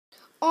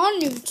On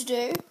news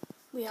today,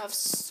 we have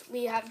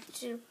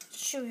to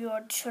show you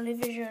our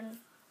television.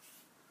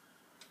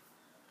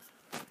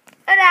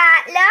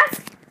 Alright,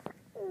 love?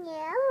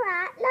 Yeah,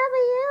 alright, love.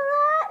 Are you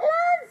alright,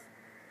 love?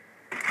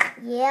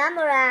 Yeah, I'm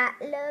alright,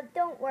 love.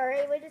 Don't worry,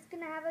 we're just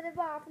gonna have a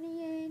bath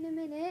in a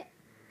minute.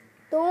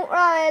 Don't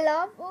worry,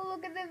 love. Oh,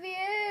 look at the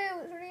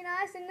view. It's really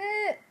nice, isn't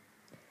it?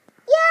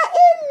 Yeah,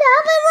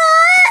 love,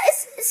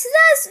 alright. It's a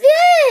nice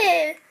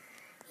view.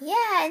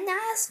 Yeah,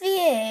 nice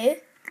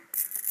view.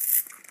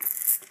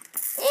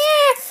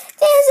 Yeah,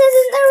 this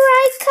isn't the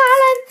right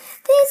color.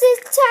 This is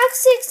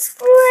toxic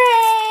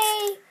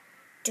spray.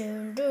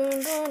 Dun,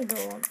 dun, dun,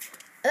 dun.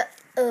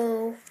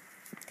 Uh-oh.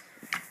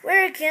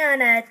 We're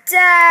gonna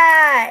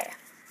die.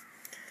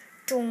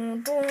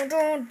 Dun, dun,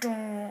 dun,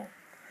 dun.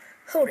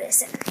 Hold it a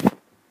second.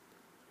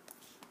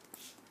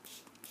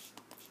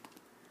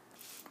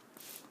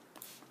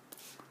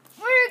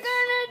 We're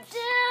gonna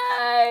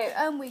die,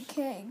 and we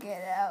can't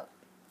get out.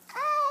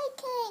 I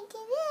can't get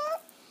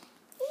it.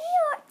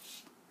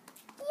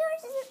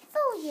 Yours isn't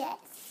full yet,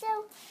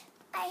 so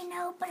I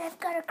know, but I've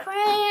got a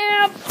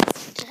cramp.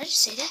 Did I just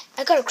say that?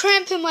 I got a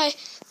cramp in my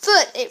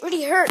foot. It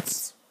really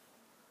hurts.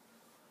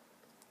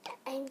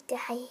 I'm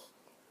dying.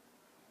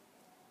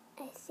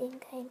 I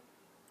think I'm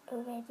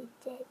already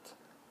dead.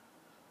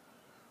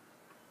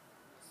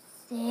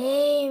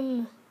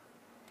 Same.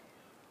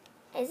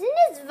 Isn't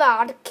this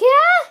vodka?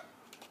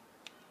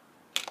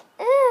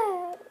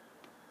 Oh.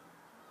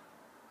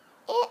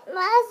 It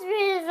must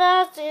be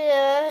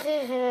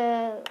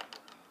vodka.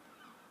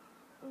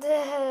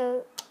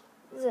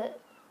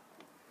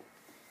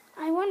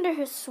 I wonder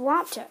who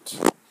swapped it.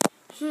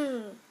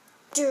 Do,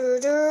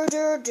 do,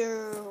 do,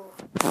 do.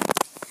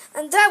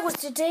 And that was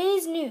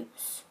today's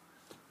news.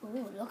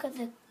 Ooh, look at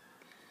the...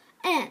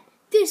 And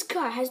this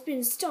car has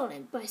been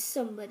stolen by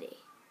somebody.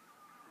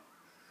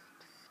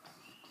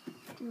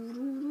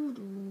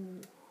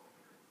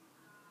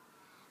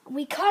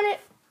 We caught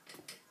it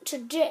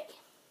today.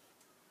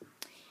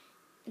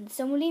 And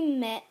somebody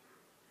met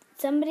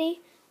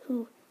somebody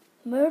who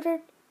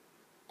murdered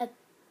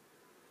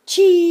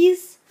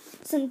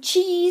some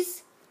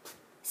cheese,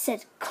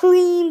 said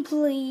clean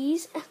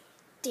please.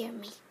 Dear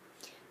me.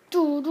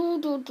 Do,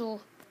 do, do, do.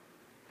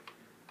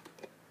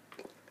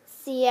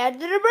 See you after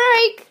the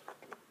break.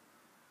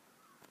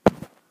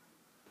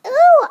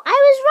 Oh, I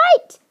was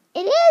right.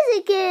 It is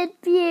a good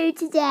view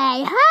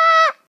today. Ha!